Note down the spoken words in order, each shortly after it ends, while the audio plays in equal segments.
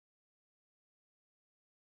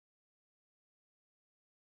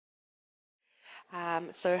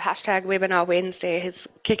So hashtag Webinar Wednesday is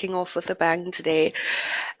kicking off with a bang today.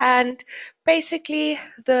 And basically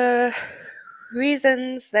the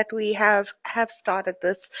reasons that we have started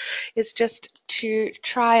this is just to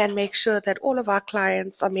try and make sure that all of our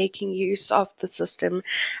clients are making use of the system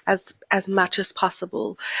as much as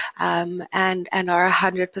possible, and are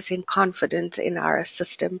 100% confident in our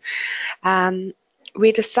system.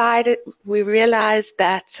 We realized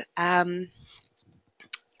that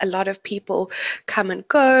a lot of people come and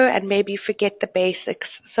go and maybe forget the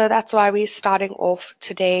basics. So that's why we're starting off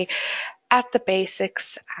today at the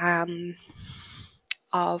basics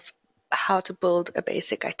of how to build a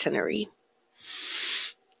basic itinerary.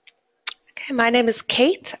 Okay, my name is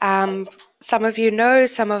Kate. Some of you know,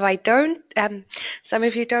 some of you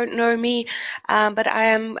don't know me, but I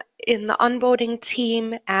am in the onboarding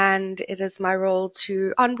team, and it is my role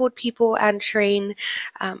to onboard people and train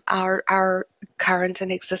our current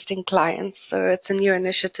and existing clients. So it's a new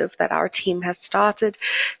initiative that our team has started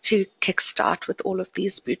to kickstart with all of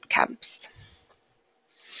these boot camps.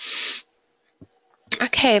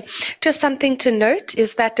 Okay, just something to note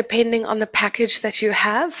is that depending on the package that you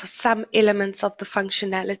have, some elements of the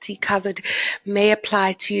functionality covered may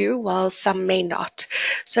apply to you, while some may not.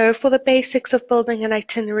 So for the basics of building an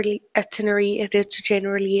itinerary, it is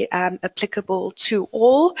generally applicable to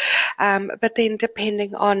all, but then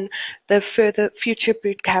depending on the future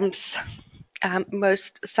boot camps,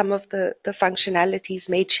 some of the functionalities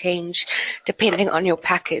may change depending on your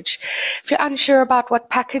package. If you're unsure about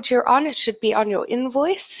what package you're on, it should be on your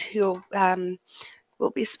invoice. Will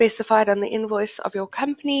be specified on the invoice of your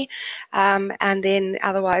company, and then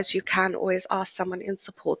otherwise you can always ask someone in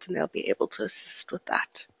support and they'll be able to assist with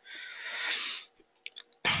that.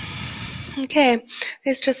 Okay,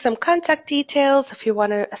 there's just some contact details if you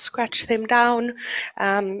want to scratch them down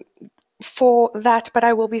for that, but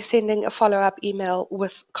I will be sending a follow-up email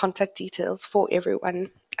with contact details for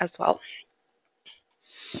everyone as well.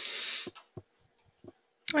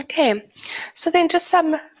 Okay, so then just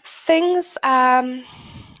some things.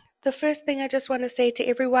 The first thing I just want to say to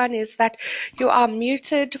everyone is that you are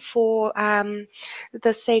muted for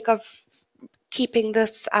the sake of keeping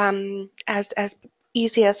this as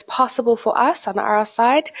easy as possible for us on our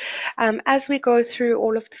side. As we go through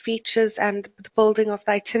all of the features and the building of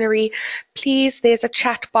the itinerary, please, there's a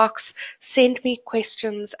chat box. Send me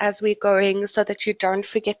questions as we're going so that you don't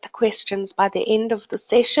forget the questions by the end of the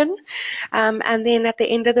session. And then at the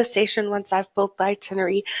end of the session, once I've built the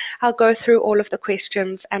itinerary, I'll go through all of the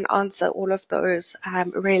questions and answer all of those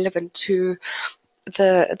relevant to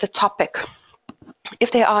the topic.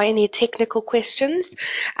 If there are any technical questions,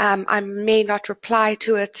 I may not reply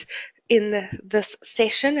to it in this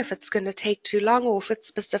session if it's going to take too long, or if it's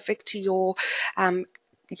specific to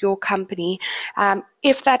your company.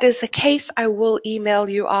 If that is the case, I will email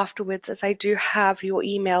you afterwards, as I do have your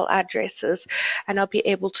email addresses, and I'll be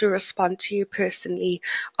able to respond to you personally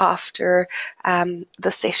after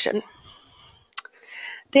the session.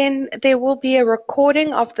 Then there will be a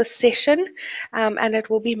recording of the session, and it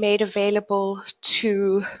will be made available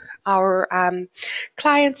to our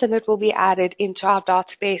clients, and it will be added into our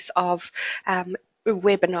database of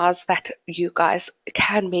webinars that you guys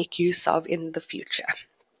can make use of in the future.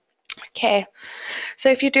 Okay, so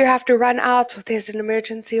if you do have to run out, or there's an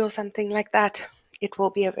emergency or something like that, it will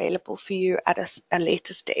be available for you at a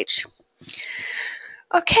later stage.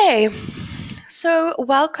 Okay, so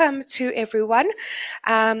welcome to everyone.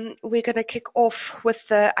 We're going to kick off with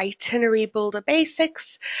the Itinerary Builder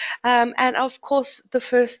basics. And of course, the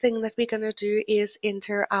first thing that we're going to do is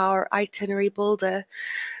enter our Itinerary Builder.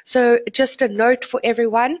 So just a note for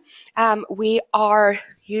everyone, we are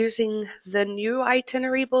using the new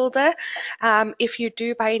Itinerary Builder. If you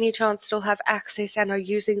do by any chance still have access and are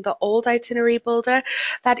using the old Itinerary Builder,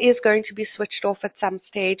 that is going to be switched off at some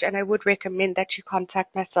stage, and I would recommend that you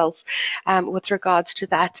contact myself with regards to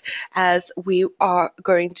that, as we are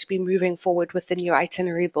going to be moving forward with the new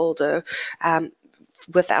Itinerary Builder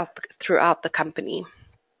throughout the company.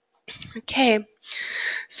 Okay,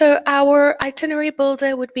 so our Itinerary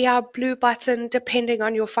Builder would be our blue button, depending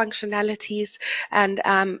on your functionalities and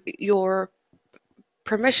your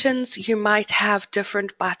permissions. You might have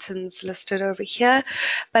different buttons listed over here,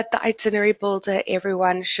 but the Itinerary Builder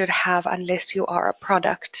everyone should have, unless you are a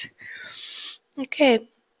product. Okay.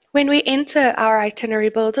 When we enter our Itinerary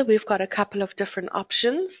Builder, we've got a couple of different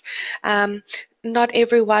options. not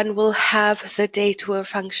everyone will have the day tour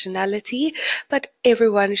functionality, but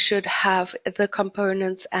everyone should have the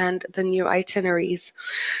components and the new itineraries.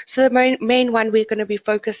 So the main one we're going to be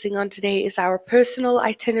focusing on today is our personal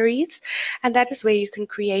itineraries, and that is where you can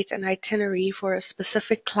create an itinerary for a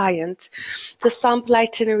specific client. The sample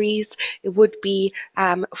itineraries, it would be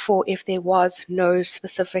for if there was no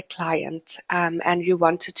specific client and you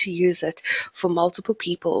wanted to use it for multiple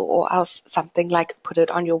people, or else something like put it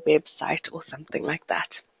on your website or something like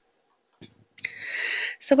that.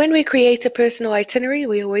 So when we create a personal itinerary,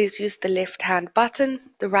 we always use the left-hand button.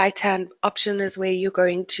 The right-hand option is where you're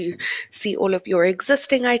going to see all of your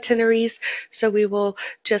existing itineraries. So we will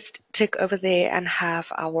just tick over there and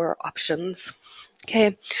have our options.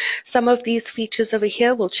 Okay, some of these features over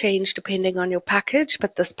here will change depending on your package,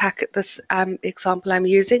 but this example I'm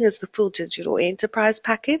using is the full digital enterprise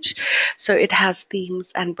package, so it has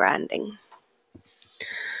themes and branding.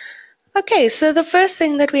 Okay, so the first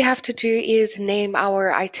thing that we have to do is name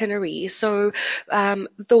our itinerary. So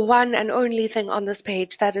the one and only thing on this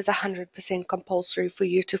page that is 100% compulsory for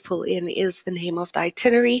you to fill in is the name of the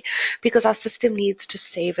itinerary, because our system needs to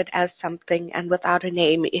save it as something, and without a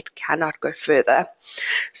name it cannot go further.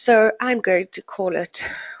 So I'm going to call it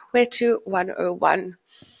Wetu 101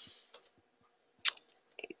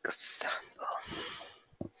 example.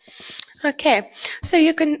 Okay, so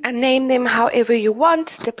you can name them however you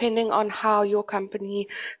want, depending on how your company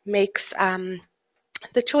makes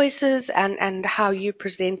the choices and how you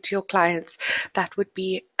present to your clients. That would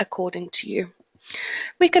be according to you.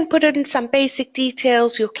 We can put in some basic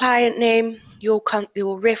details: your client name, your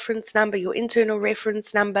reference number, your internal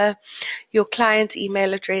reference number, your client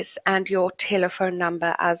email address, and your telephone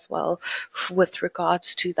number as well with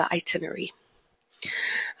regards to the itinerary.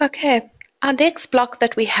 Okay. Our next block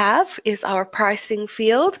that we have is our pricing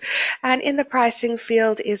field, and in the pricing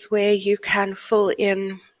field is where you can fill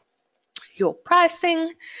in your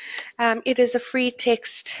pricing. It is a free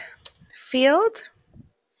text field.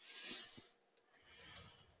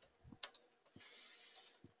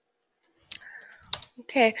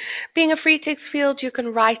 Okay, being a free text field, you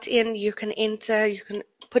can write in, you can enter, you can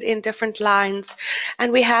put in different lines,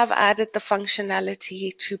 and we have added the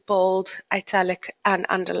functionality to bold, italic, and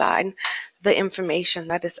underline the information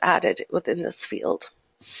that is added within this field.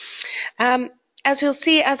 As you'll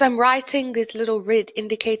see, as I'm writing, these little red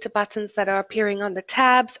indicator buttons that are appearing on the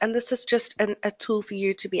tabs, and this is just a tool for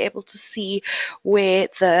you to be able to see where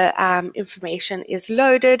the information is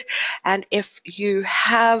loaded, and if you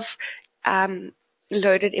have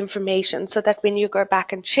loaded information, so that when you go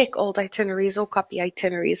back and check old itineraries or copy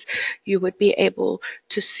itineraries, you would be able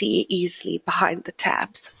to see easily behind the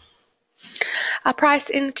tabs. Our price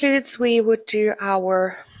includes, we would do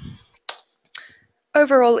our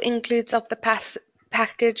overall includes of the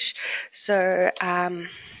package. So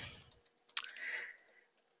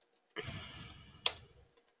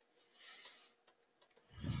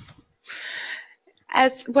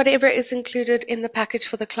as whatever is included in the package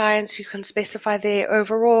for the clients, you can specify their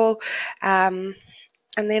overall, and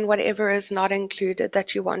then whatever is not included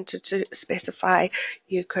that you wanted to specify,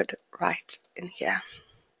 you could write in here.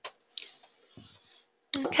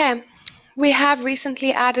 Okay. We have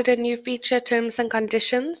recently added a new feature, terms and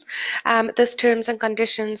conditions. This terms and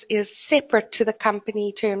conditions is separate to the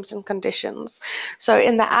company terms and conditions. So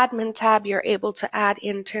in the admin tab, you're able to add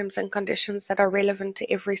in terms and conditions that are relevant to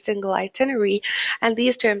every single itinerary, and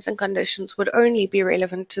these terms and conditions would only be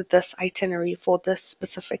relevant to this itinerary for this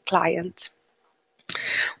specific client.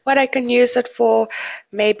 What I can use it for,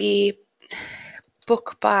 maybe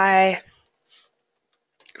book by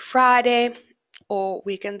Friday, or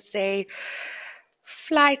we can say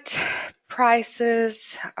flight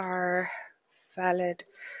prices are valid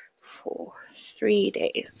for 3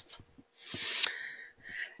 days,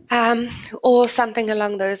 or something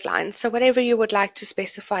along those lines. So whatever you would like to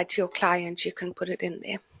specify to your client, you can put it in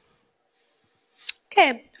there.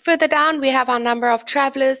 Okay, further down we have our number of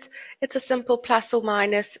travelers. It's a simple plus or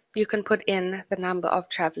minus. You can put in the number of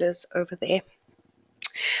travelers over there.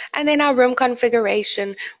 And then our room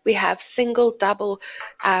configuration, we have single, double,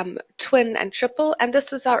 twin, and triple, and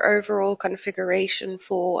this is our overall configuration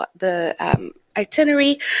for the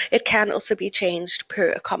itinerary. It can also be changed per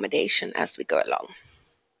accommodation as we go along.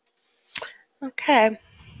 Okay.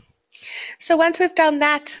 So once we've done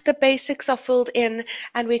that, the basics are filled in,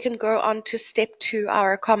 and we can go on to step 2,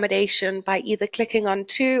 our accommodation, by either clicking on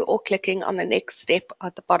 2 or clicking on the next step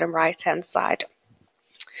at the bottom right-hand side.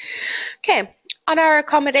 Okay, on our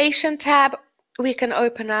accommodation tab, we can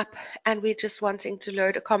open up, and we're just wanting to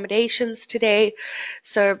load accommodations today.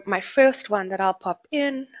 So my first one that I'll pop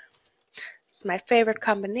in, It's my favorite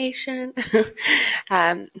combination.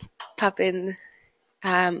 Pop in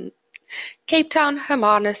Cape Town,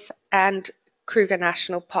 Hermanus, and Kruger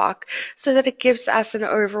National Park, so that it gives us an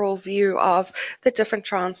overall view of the different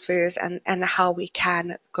transfers and how we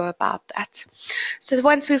can go about that. So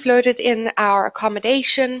once we've loaded in our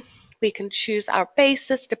accommodation, we can choose our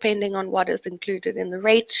basis depending on what is included in the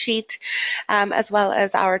rate sheet, as well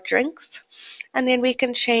as our drinks, and then we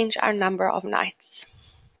can change our number of nights.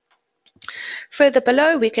 Further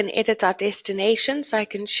below, we can edit our destination, so I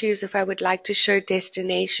can choose if I would like to show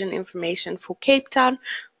destination information for Cape Town,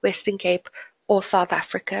 Western Cape, or South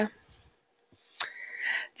Africa.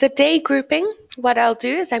 The day grouping, what I'll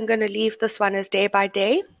do is I'm going to leave this one as day by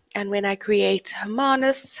day, and when I create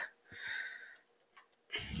Hermanus,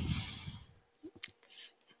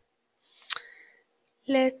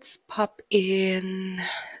 let's pop in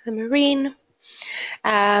the Marine.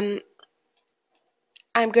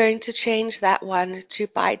 I'm going to change that one to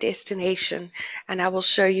by destination, and I will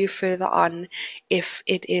show you further on if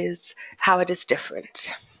it is how it is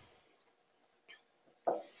different.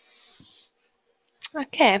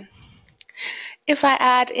 Okay, if I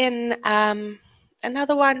add in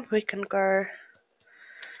another one, we can go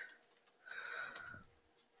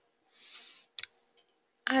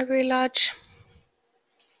Ivory Lodge.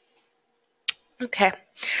 Okay,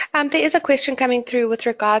 there is a question coming through with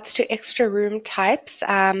regards to extra room types,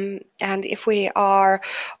 and if we are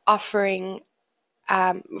offering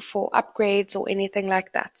for upgrades or anything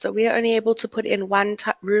like that. So we are only able to put in one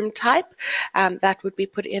room type. That would be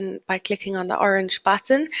put in by clicking on the orange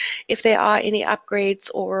button. If there are any upgrades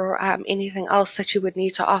or anything else that you would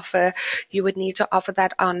need to offer, you would need to offer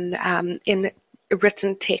that on in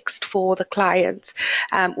written text for the client.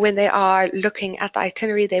 When they are looking at the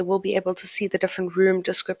itinerary, they will be able to see the different room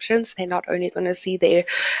descriptions. They're not only going to see their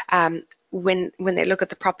when they look at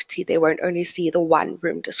the property, they won't only see the one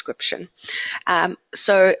room description.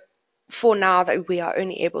 So for now, that we are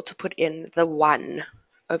only able to put in the one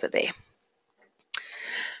over there.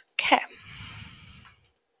 Okay.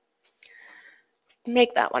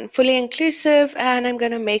 Make that one fully inclusive, and I'm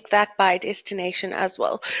going to make that by destination as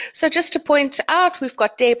well. So just to point out, we've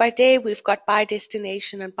got day by day, we've got by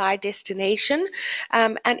destination and by destination.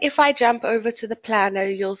 And if I jump over to the planner,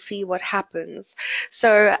 you'll see what happens.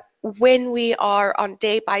 So when we are on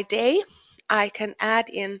day by day, I can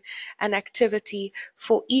add in an activity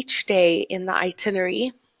for each day in the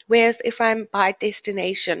itinerary. Whereas if I'm by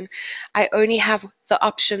destination, I only have the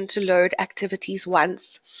option to load activities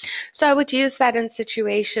once. So I would use that in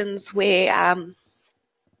situations where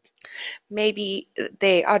maybe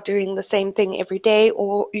they are doing the same thing every day,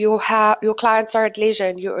 or your clients are at leisure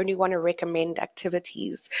and you only want to recommend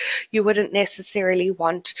activities. You wouldn't necessarily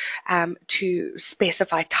want to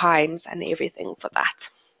specify times and everything for that.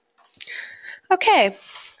 Okay,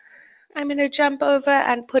 I'm going to jump over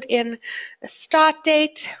and put in a start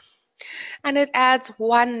date. And it adds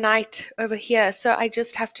one night over here. So I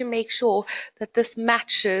just have to make sure that this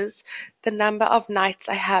matches the number of nights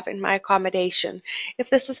I have in my accommodation. If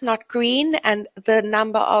this is not green and the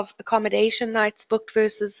number of accommodation nights booked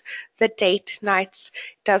versus the date nights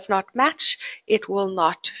does not match, it will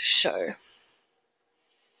not show.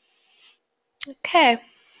 Okay.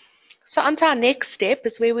 So on to our next step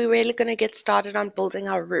is where we're really going to get started on building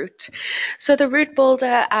our route. So the route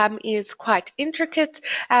builder is quite intricate,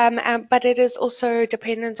 but it is also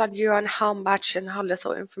dependent on you on how much and how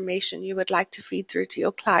little information you would like to feed through to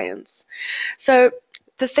your clients. So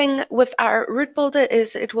the thing with our route builder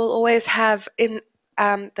is it will always have in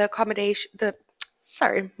the accommodation,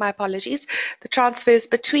 my apologies, the transfers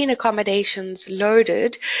between accommodations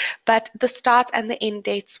loaded, but the start and the end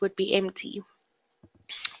dates would be empty.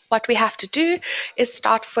 What we have to do is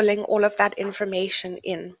start filling all of that information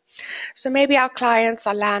in. So maybe our clients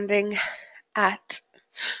are landing at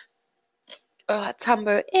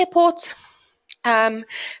Tambo Airport,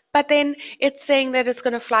 but then it's saying that it's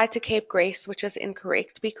going to fly to Cape Grace, which is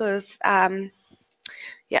incorrect because, so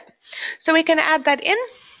we can add that in.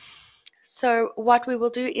 So what we will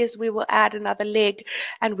do is we will add another leg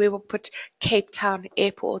and we will put Cape Town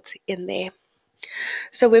Airport in there.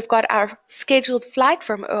 So we've got our scheduled flight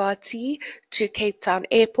from ORT to Cape Town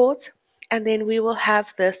Airport, and then we will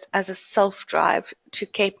have this as a self-drive to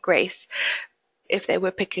Cape Grace if they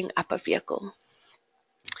were picking up a vehicle.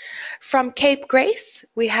 From Cape Grace,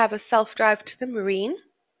 we have a self-drive to the Marine,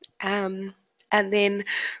 and then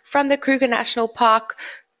from the Kruger National Park,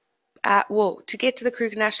 to get to the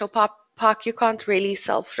Kruger National Park, you can't really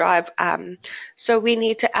self-drive, so we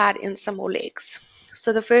need to add in some more legs.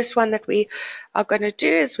 So the first one that we are going to do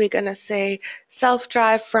is we're going to say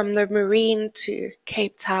self-drive from the Marine to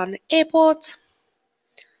Cape Town Airport.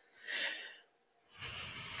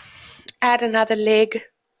 Add another leg,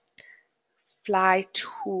 fly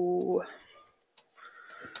to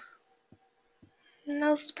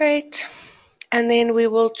Nelspruit, and then we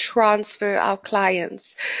will transfer our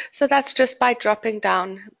clients. So that's just by dropping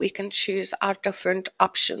down, we can choose our different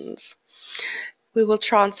options. We will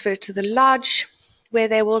transfer to the lodge, where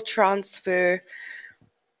they will transfer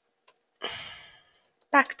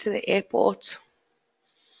back to the airport.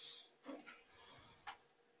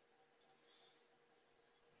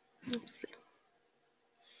 Oops.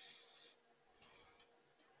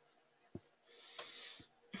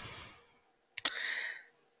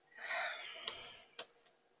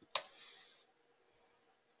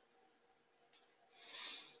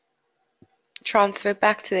 Transfer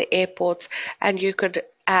back to the airport, and you could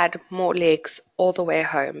add more legs all the way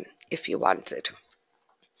home if you wanted.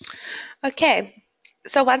 Okay,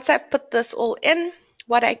 so once I put this all in,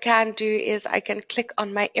 what I can do is I can click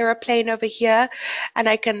on my aeroplane over here and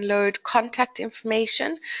I can load contact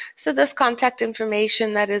information. So this contact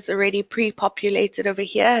information that is already pre-populated over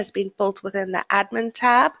here has been built within the admin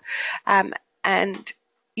tab, and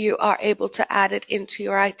you are able to add it into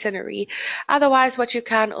your itinerary. Otherwise, what you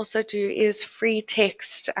can also do is free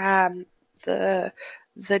text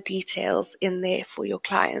the details in there for your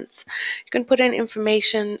clients. You can put in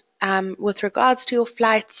information with regards to your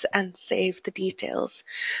flights and save the details.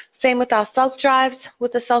 Same with our self-drives.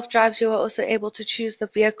 With the self-drives, you are also able to choose the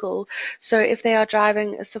vehicle. So if they are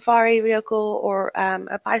driving a safari vehicle or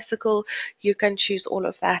a bicycle, you can choose all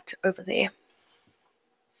of that over there.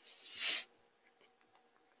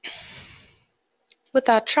 With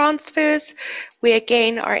our transfers, we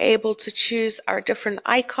again are able to choose our different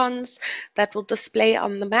icons that will display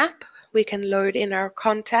on the map. We can load in our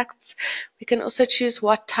contacts. We can also choose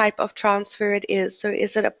what type of transfer it is. So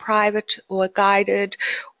is it a private or a guided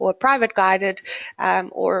or a private guided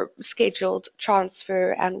or scheduled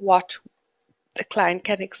transfer, and what the client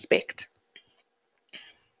can expect.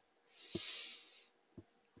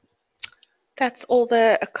 That's all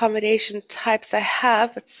the accommodation types I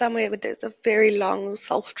have, but somewhere there's a very long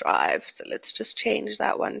self-drive. So let's just change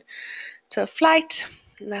that one to a flight,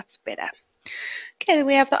 and that's better. Okay, then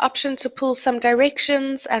we have the option to pull some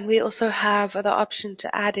directions, and we also have the option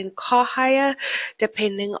to add in car hire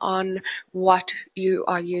depending on what you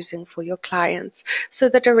are using for your clients. So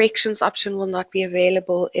the directions option will not be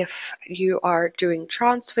available if you are doing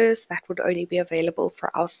transfers. That would only be available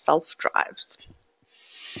for our self-drives.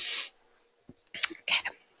 Okay,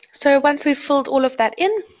 so once we've filled all of that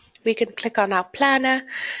in, we can click on our planner,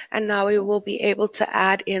 and now we will be able to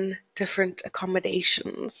add in different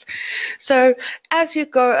accommodations. So as you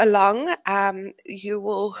go along, you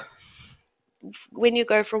will, when you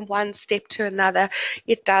go from one step to another,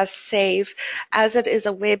 it does save. As it is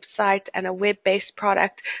a website and a web-based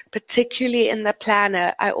product, particularly in the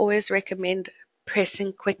planner, I always recommend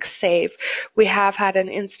pressing quick save. We have had an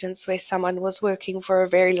instance where someone was working for a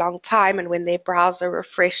very long time, and when their browser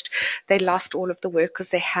refreshed, they lost all of the work because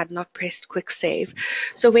they had not pressed quick save.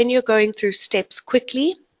 So when you're going through steps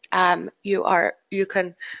quickly, you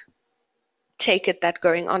can take it that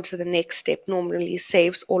going on to the next step normally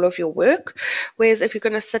saves all of your work. Whereas if you're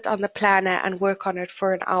going to sit on the planner and work on it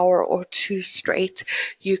for an hour or two straight,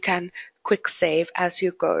 you can quick save as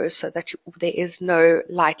you go, so that there is no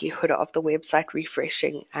likelihood of the website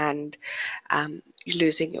refreshing and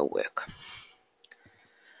losing your work.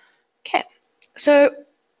 Okay, so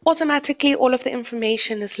automatically all of the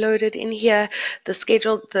information is loaded in here, the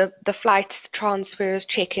schedule, the flights, transfers,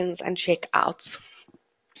 check-ins and check-outs.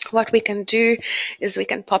 What we can do is we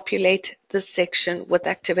can populate this section with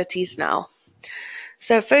activities now.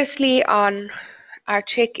 So firstly, on our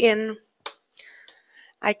check-in,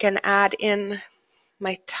 I can add in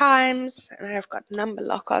my times, and I've got number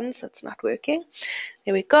lock on, so it's not working.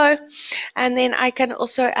 There we go. And then I can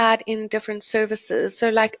also add in different services, so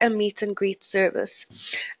like a meet and greet service.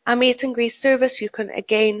 A meet and greet service, you can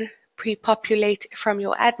again pre-populate from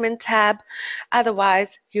your admin tab.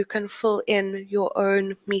 Otherwise, you can fill in your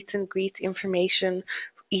own meet and greet information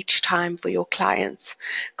each time for your clients.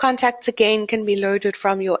 Contacts again can be loaded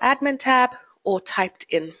from your admin tab or typed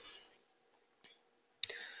in.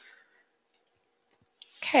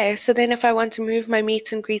 Okay, so then if I want to move my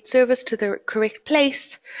meet and greet service to the correct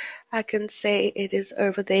place, I can say it is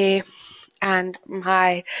over there, and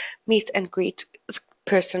my meet and greet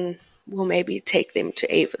person will maybe take them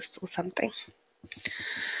to Avis or something.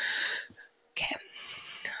 Okay.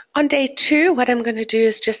 On day 2, what I'm going to do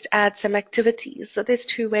is just add some activities. So there's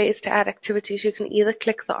 2 ways to add activities. You can either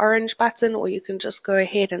click the orange button, or you can just go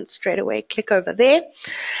ahead and straight away click over there.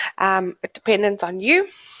 It depends on you.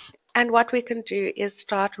 And what we can do is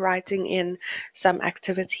start writing in some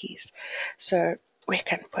activities. So we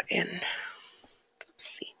can put in, let's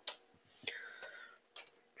see,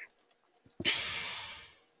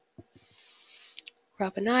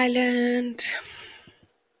 Robben Island.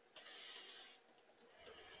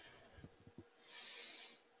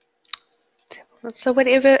 So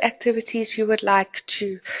whatever activities you would like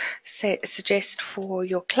to suggest for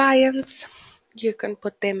your clients, you can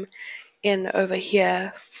put them in over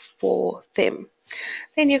here for them.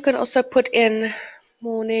 Then you can also put in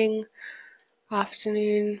morning,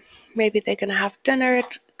 afternoon, maybe they're going to have dinner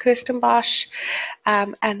at Kirstenbosch,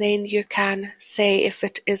 and then you can say if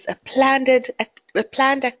it is a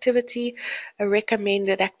planned activity, a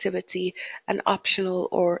recommended activity, an optional,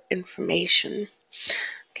 or information.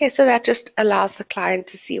 Okay, so that just allows the client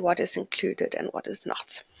to see what is included and what is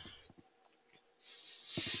not.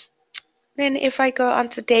 Then if I go on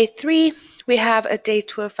to day 3, we have a day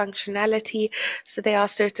tour functionality. So there are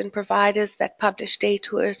certain providers that publish day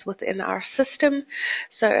tours within our system.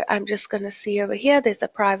 So I'm just going to see over here, there's a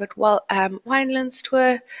private winelands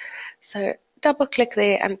tour. So double click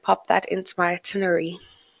there and pop that into my itinerary.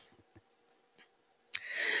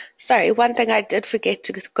 Sorry, one thing I did forget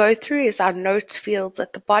to go through is our notes fields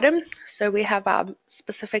at the bottom. So we have our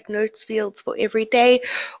specific notes fields for every day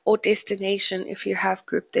or destination if you have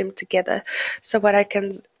grouped them together. So what I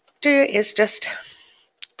can do is just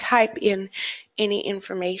type in any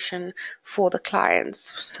information for the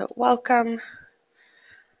clients. So welcome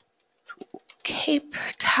to Cape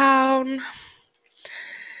Town.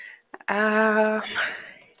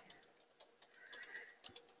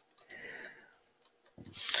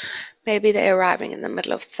 Maybe they're arriving in the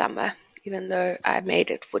middle of summer, even though I made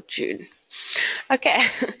it for June. Okay,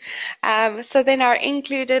 so then our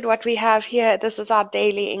included, what we have here, this is our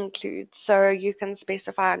daily include. So you can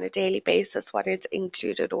specify on a daily basis what is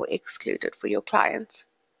included or excluded for your clients.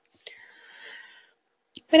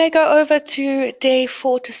 When I go over to day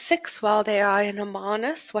 4 to 6, while they are in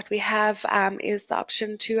Amanus, what we have is the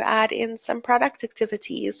option to add in some product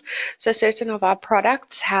activities. So certain of our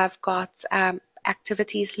products have got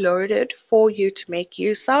activities loaded for you to make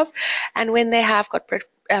use of, and when they have got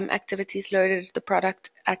activities loaded, the product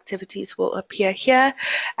activities will appear here,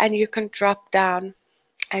 and you can drop down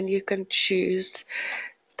and you can choose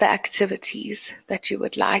the activities that you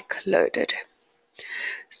would like loaded.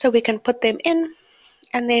 So we can put them in,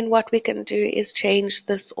 and then what we can do is change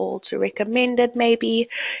this all to recommended, maybe,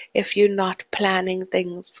 if you're not planning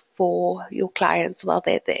things for your clients while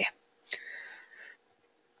they're there.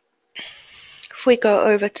 If we go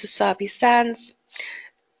over to Sabi Sands,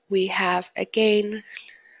 we have again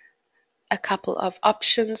a couple of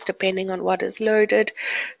options depending on what is loaded.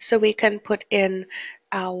 So we can put in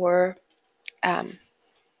our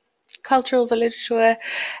cultural village tour,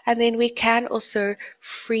 and then we can also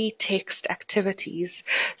free text activities.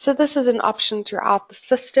 So this is an option throughout the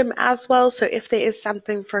system as well. So if there is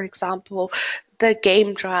something, for example, the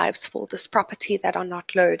game drives for this property that are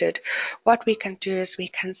not loaded, what we can do is we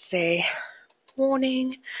can say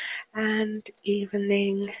morning and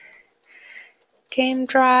evening game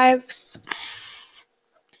drives.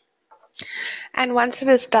 And once it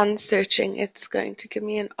is done searching, it's going to give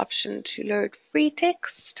me an option to load free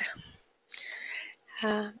text.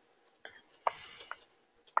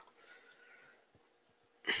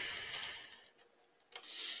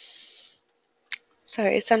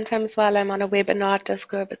 Sorry, sometimes while I'm on a webinar it does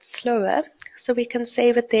go a bit slower, so we can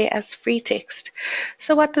save it there as free text.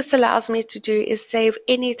 So what this allows me to do is save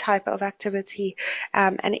any type of activity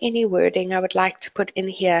and any wording I would like to put in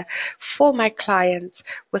here for my clients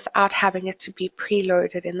without having it to be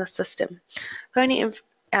preloaded in the system. The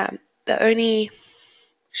only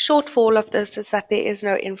shortfall of this is that there is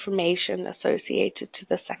no information associated to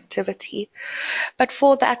this activity. But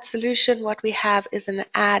for that solution, what we have is an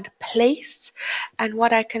add place. And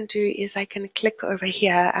what I can do is I can click over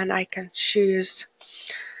here and I can choose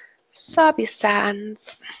Sabi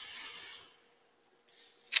Sands,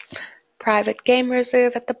 private game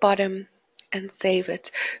reserve at the bottom, and save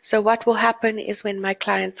it. So what will happen is when my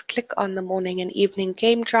clients click on the morning and evening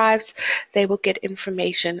game drives, they will get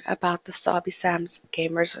information about the Sabi Sands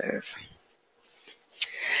game reserve.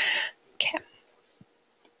 Okay.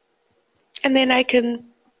 And then I can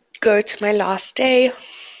go to my last day,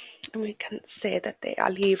 and we can say that they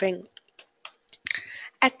are leaving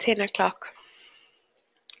at 10 o'clock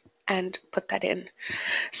and put that in.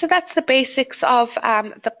 So that's the basics of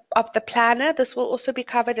the planner. This will also be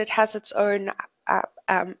covered. It has its own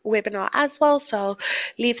webinar as well, so I'll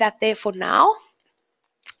leave that there for now.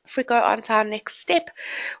 If we go on to our next step,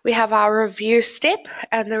 we have our review step,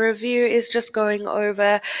 and the review is just going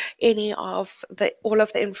over all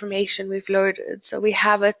of the information we've loaded. So we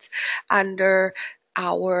have it under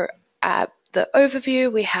our the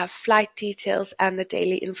overview, we have flight details and the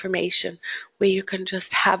daily information, where you can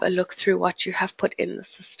just have a look through what you have put in the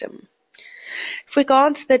system. If we go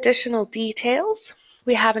on to the additional details,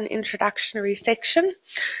 we have an introductory section.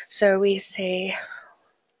 So we say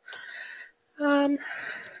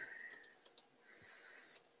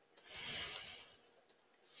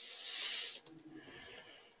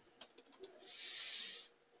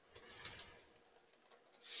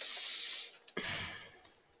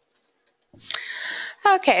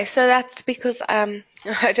okay, so that's because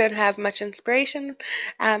I don't have much inspiration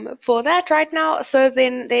for that right now. So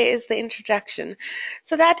then there is the introduction.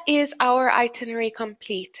 So that is our itinerary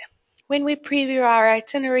complete. When we preview our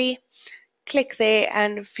itinerary, click there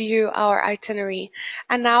and view our itinerary.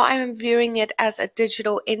 And now I'm viewing it as a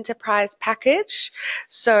digital enterprise package.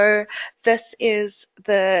 So this is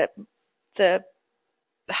the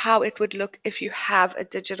how it would look if you have a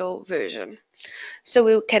digital version. So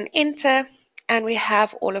we can enter, and we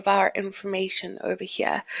have all of our information over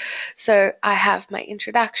here. So I have my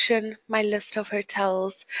introduction, my list of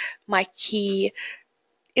hotels, my key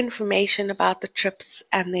information about the trips,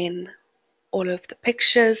 and then all of the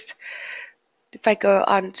pictures. If I go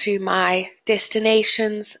on to my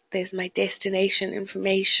destinations, there's my destination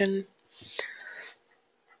information,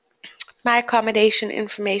 my accommodation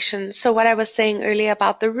information. So what I was saying earlier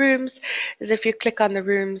about the rooms is if you click on the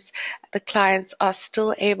rooms, the clients are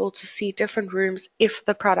still able to see different rooms if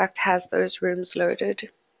the product has those rooms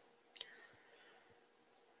loaded.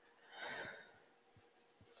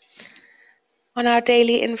 On our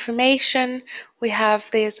daily information, we have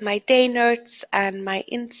there's my day notes and my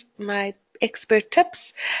expert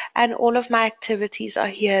tips, and all of my activities are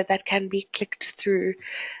here that can be clicked through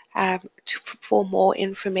for more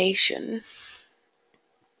information.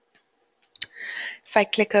 If I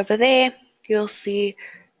click over there, you'll see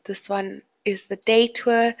this one is the day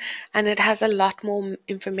tour, and it has a lot more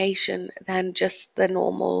information than just the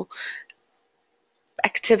normal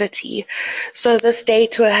activity. So this day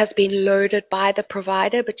tour has been loaded by the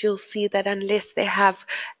provider, but you'll see that unless they have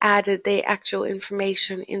added their actual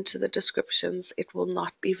information into the descriptions, it will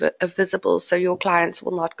not be visible, so your clients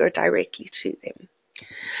will not go directly to them.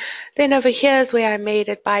 Then over here is where I made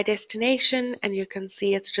it by destination, and you can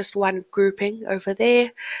see it's just one grouping over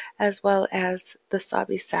there, as well as the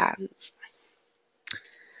Sabi Sands.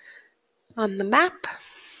 On the map,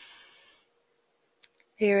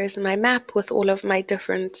 here is my map with all of my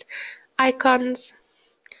different icons,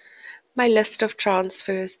 my list of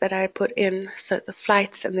transfers that I put in, so the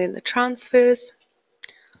flights and then the transfers,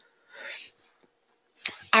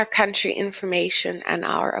 our country information, and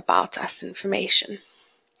our About Us information.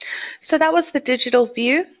 So that was the digital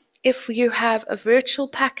view. If you have a virtual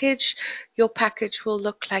package, your package will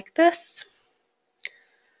look like this.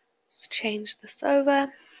 Let's change this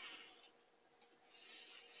over.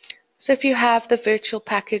 So if you have the virtual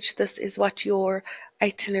package, this is what your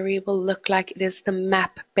itinerary will look like. It is the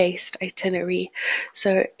map-based itinerary.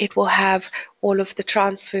 So it will have all of the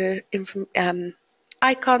transfer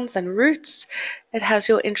icons and routes. It has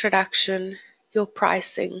your introduction, your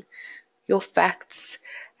pricing, your facts,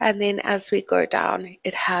 and then as we go down,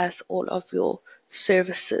 it has all of your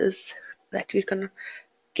services that you can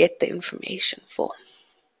get the information for.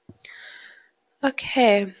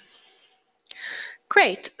 Okay.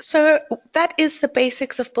 Great. So that is the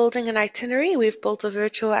basics of building an itinerary. We've built a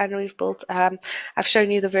virtual, and we've built, I've shown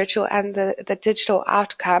you the virtual and the digital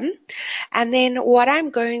outcome. And then what I'm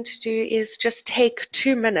going to do is just take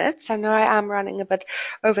 2 minutes. I know I am running a bit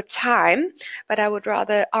over time, but I would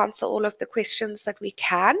rather answer all of the questions that we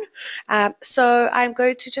can. So I'm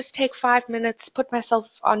going to just take 5 minutes, put myself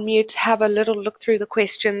on mute, have a little look through the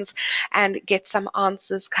questions, and get some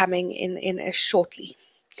answers coming in shortly.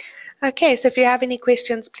 Okay, so if you have any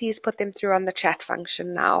questions, please put them through on the chat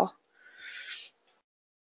function now.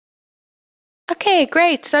 Okay,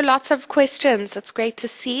 great. So lots of questions. It's great to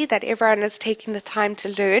see that everyone is taking the time to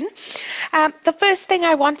learn. The first thing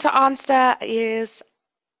I want to answer is,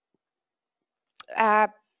 how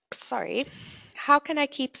can I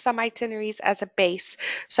keep some itineraries as a base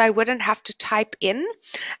so I wouldn't have to type in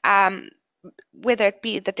whether it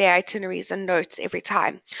be the day itineraries and notes every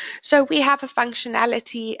time. So we have a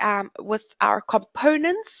functionality with our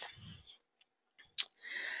components.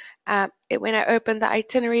 When I open the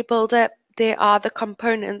itinerary builder, there are the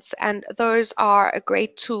components, and those are a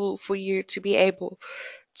great tool for you to be able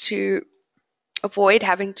to avoid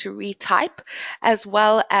having to retype, as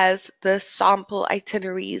well as the sample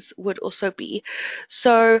itineraries would also be.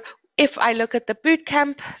 So if I look at the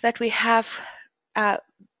bootcamp that we have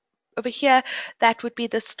over here, that would be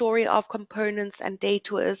the story of components and day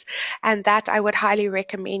tours, and that I would highly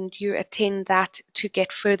recommend you attend that to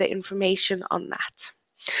get further information on that.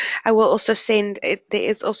 I will also send it, there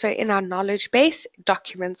is also in our knowledge base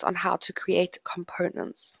documents on how to create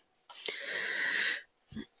components.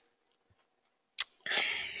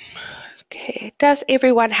 Okay, does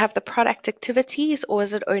everyone have the product activities, or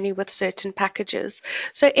is it only with certain packages?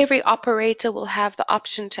 So every operator will have the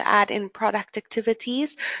option to add in product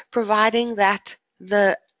activities, providing that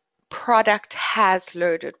the product has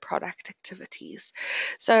loaded product activities.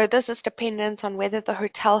 So this is dependent on whether the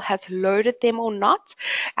hotel has loaded them or not.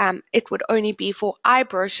 It would only be for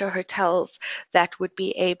iBrochure hotels that would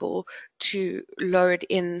be able to load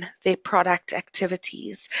in their product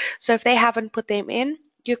activities. So if they haven't put them in,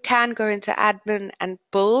 you can go into admin and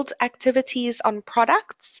build activities on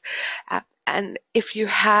products. And if you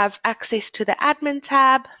have access to the admin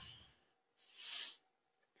tab,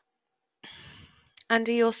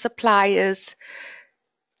 under your suppliers,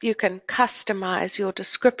 you can customize your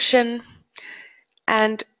description.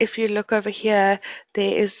 And if you look over here,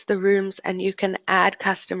 there is the rooms, and you can add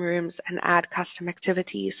custom rooms and add custom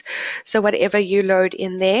activities. So whatever you load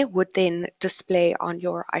in there would then display on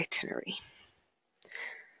your itinerary.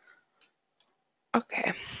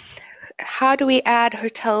 Okay. How do we add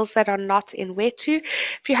hotels that are not in Wetu?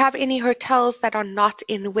 If you have any hotels that are not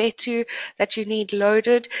in Wetu that you need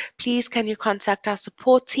loaded, please can you contact our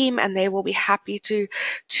support team, and they will be happy to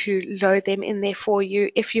load them in there for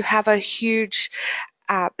you. If you have a huge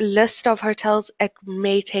list of hotels, it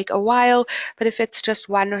may take a while, but if it's just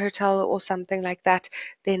one hotel or something like that,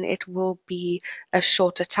 then it will be a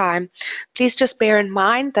shorter time. Please just bear in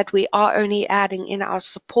mind that we are only adding in our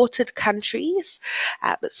supported countries,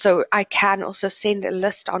 so I can also send a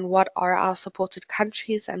list on what are our supported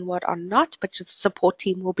countries and what are not, but the support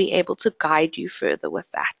team will be able to guide you further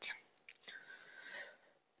with that.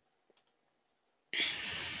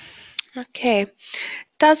 Okay.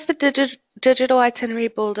 Does the digital itinerary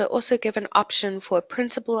builder also give an option for a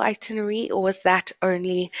printable itinerary, or is that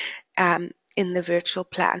only in the virtual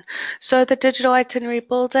plan? So the digital itinerary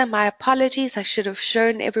builder, my apologies, I should have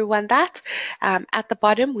shown everyone that. At the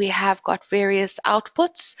bottom, we have got various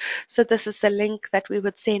outputs. So this is the link that we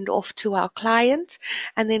would send off to our client.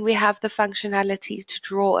 And then we have the functionality to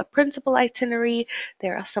draw a printable itinerary.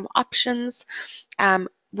 There are some options.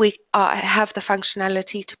 We have the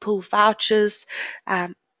functionality to pull vouchers,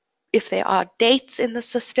 if there are dates in the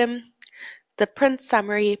system, the print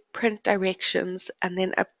summary, print directions, and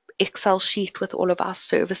then an Excel sheet with all of our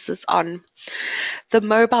services on. The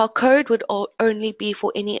mobile code would only be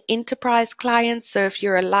for any enterprise clients, so if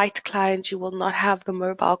you're a light client, you will not have the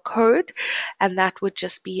mobile code, and that would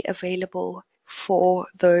just be available for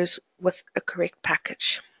those with a correct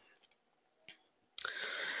package.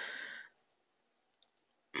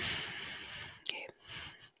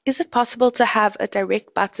 Is it possible to have a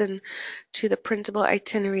direct button to the printable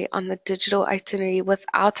itinerary on the digital itinerary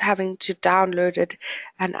without having to download it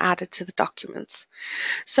and add it to the documents?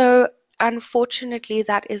 So unfortunately,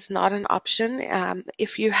 that is not an option.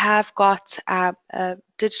 If you have got a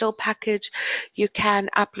digital package, you can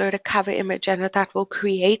upload a cover image, and that will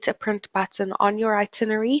create a print button on your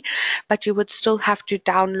itinerary, but you would still have to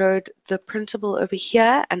download the printable over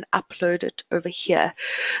here and upload it over here.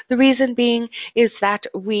 The reason being is that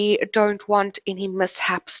we don't want any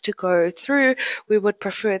mishaps to go through. We would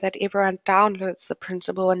prefer that everyone downloads the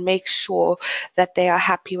printable and makes sure that they are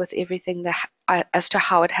happy with everything that as to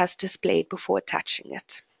how it has displayed before attaching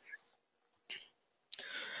it.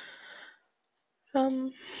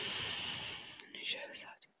 Can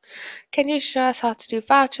you show us how to do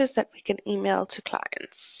vouchers that we can email to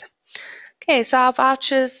clients? Okay, so our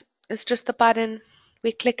vouchers is just the button.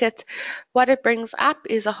 We click it. What it brings up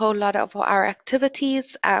is a whole lot of our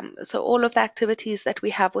activities. So all of the activities that we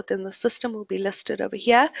have within the system will be listed over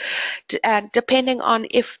here. And depending on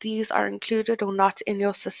if these are included or not in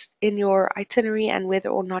your itinerary, and whether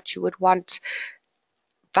or not you would want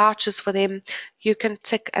vouchers for them, you can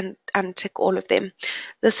tick and untick all of them.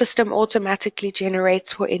 The system automatically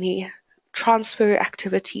generates for any transfer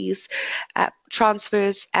activities,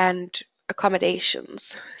 transfers and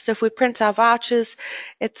accommodations. So if we print our vouchers,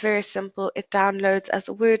 it's very simple. It downloads as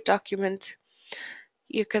a Word document.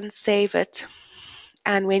 You can save it,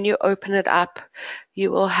 and when you open it up,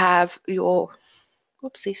 you will have your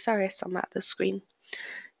Oopsie, sorry, some at the screen.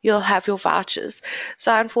 You'll have your vouchers.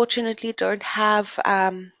 So I unfortunately don't have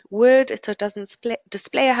Word, so it doesn't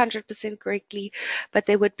display 100% correctly, but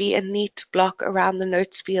there would be a neat block around the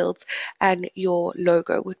notes fields and your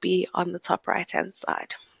logo would be on the top right hand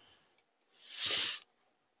side.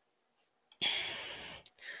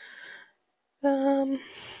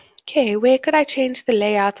 Okay, where could I change the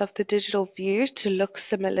layout of the digital view to look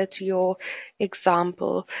similar to your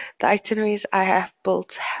example? The itineraries I have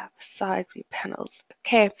built have side view panels.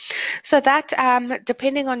 Okay, so that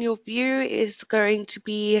depending on your view is going to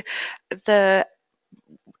be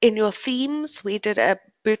in your themes. We did a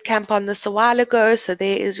boot camp on this a while ago, so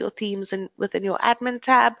there is your themes within your admin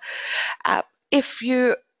tab. If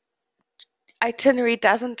your itinerary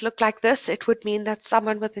doesn't look like this, it would mean that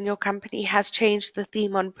someone within your company has changed the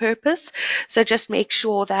theme on purpose. So just make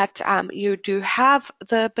sure that you do have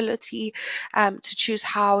the ability to choose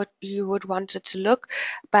how you would want it to look,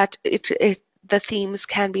 but the themes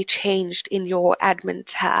can be changed in your admin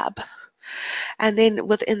tab. And then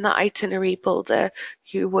within the itinerary builder,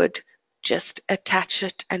 you would just attach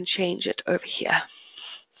it and change it over here.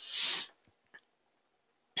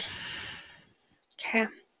 Okay.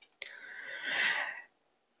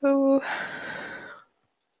 Ooh.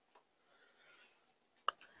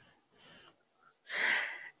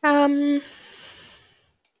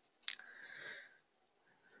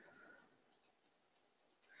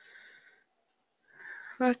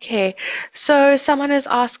 Okay, so someone is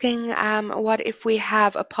asking, what if we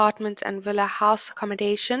have apartment and villa house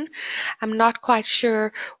accommodation? I'm not quite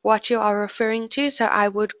sure what you are referring to, so I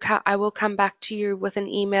will come back to you with an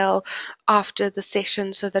email after the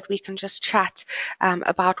session so that we can just chat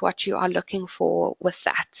about what you are looking for with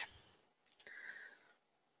that.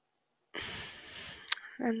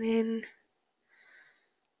 And then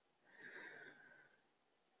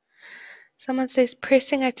someone says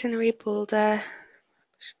pressing itinerary builder.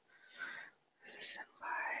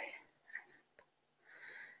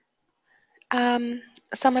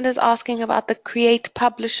 Someone is asking about the create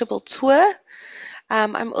publishable tour.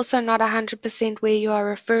 I'm also not 100% where you are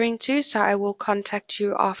referring to, so I will contact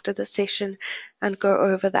you after the session and go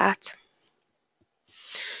over that.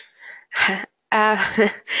 Uh,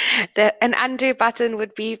 an undo button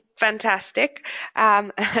would be fantastic.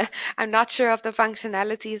 I'm not sure of the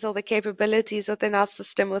functionalities or the capabilities within our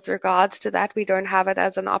system with regards to that. We don't have it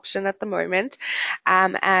as an option at the moment.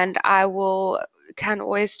 And I can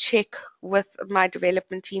always check with my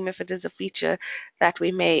development team if it is a feature that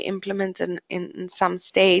we may implement in some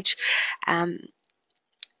stage.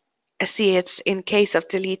 See, it's in case of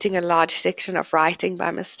deleting a large section of writing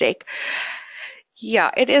by mistake.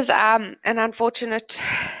 Yeah, it is an unfortunate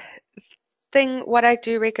thing. What I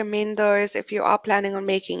do recommend though is if you are planning on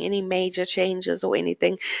making any major changes or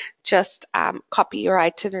anything, just copy your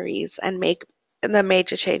itineraries and make the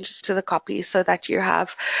major changes to the copy so that you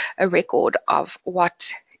have a record of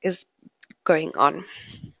what is going on.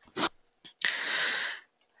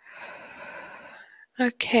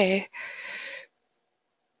 Okay.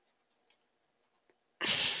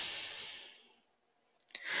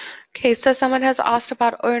 Okay, so someone has asked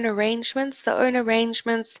about own arrangements. The own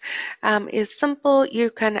arrangements is simple. You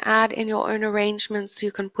can add in your own arrangements.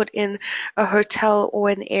 You can put in a hotel or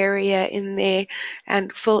an area in there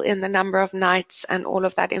and fill in the number of nights and all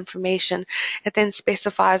of that information. It then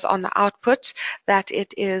specifies on the output that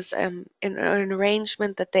it is an own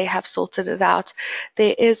arrangement, that they have sorted it out.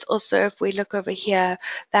 There is also, if we look over here,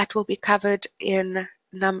 that will be covered in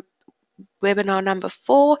webinar number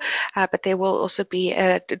 4, but there will also be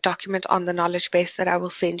a document on the knowledge base that I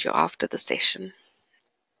will send you after the session.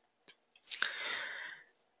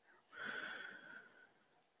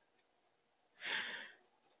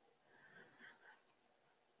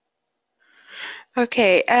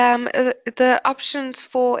 Okay, the options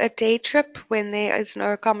for a day trip when there is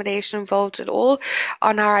no accommodation involved at all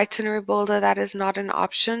on our itinerary builder, that is not an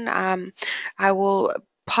option. I will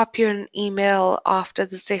pop you an email after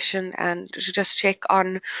the session and just check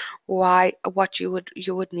on what you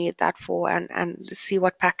would need that for and see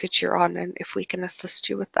what package you're on and if we can assist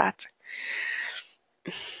you with that.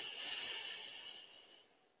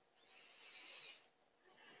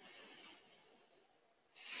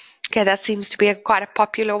 Okay, that seems to be quite a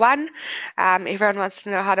popular one. Everyone wants to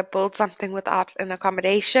know how to build something without an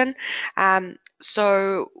accommodation.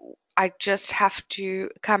 So I just have to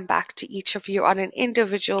come back to each of you on an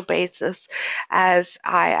individual basis, as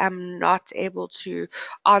I am not able to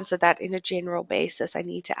answer that in a general basis. I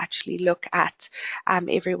need to actually look at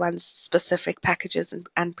everyone's specific packages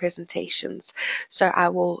and presentations. So I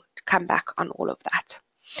will come back on all of that.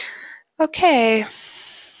 Okay.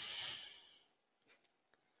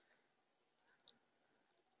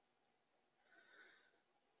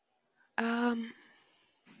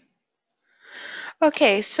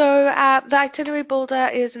 Okay, so the Itinerary Builder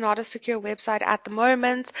is not a secure website at the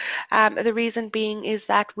moment. The reason being is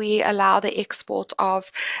that we allow the export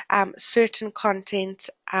of certain content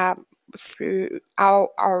through our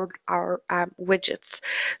widgets.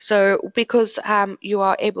 So because you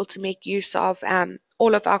are able to make use of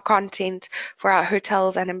all of our content for our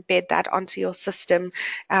hotels and embed that onto your system,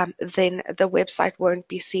 then the website won't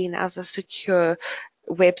be seen as a secure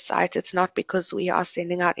website. It's not because we are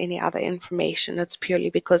sending out any other information. It's purely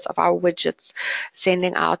because of our widgets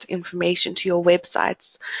sending out information to your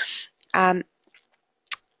websites. And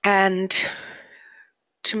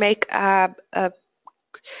to make a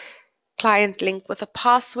client link with a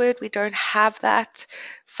password, we don't have that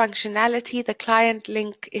functionality. The client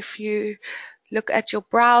link, if you look at your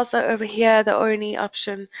browser over here, the only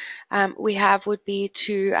option we have would be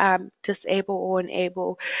to disable or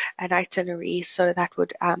enable an itinerary. So that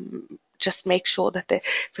would just make sure that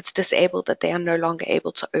if it's disabled, that they are no longer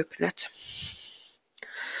able to open it.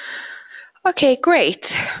 Okay,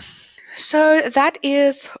 great. So that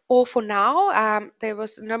is all for now. There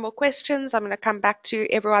was no more questions. I'm going to come back to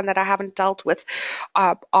everyone that I haven't dealt with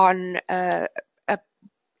on a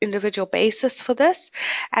individual basis for this,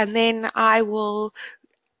 and then I will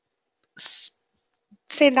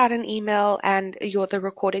send out an email, and the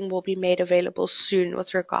recording will be made available soon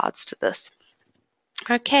with regards to this.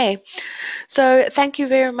 Okay, so thank you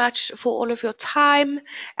very much for all of your time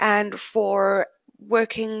and for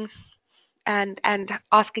working and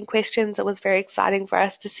asking questions. It was very exciting for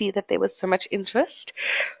us to see that there was so much interest,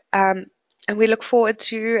 and we look forward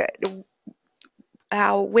to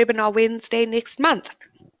our webinar Wednesday next month.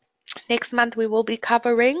 Next month we will be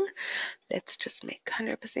covering, let's just make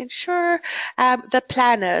 100% sure, the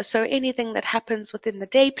planner. So anything that happens within the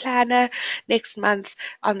day planner next month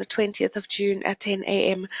on the 20th of June at 10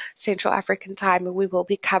 a.m. Central African time, we will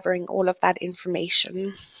be covering all of that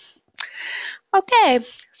information. Okay,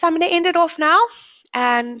 so I'm going to end it off now.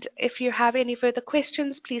 And if you have any further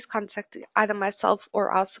questions, please contact either myself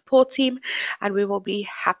or our support team, and we will be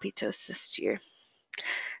happy to assist you.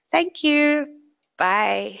 Thank you.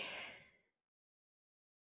 Bye.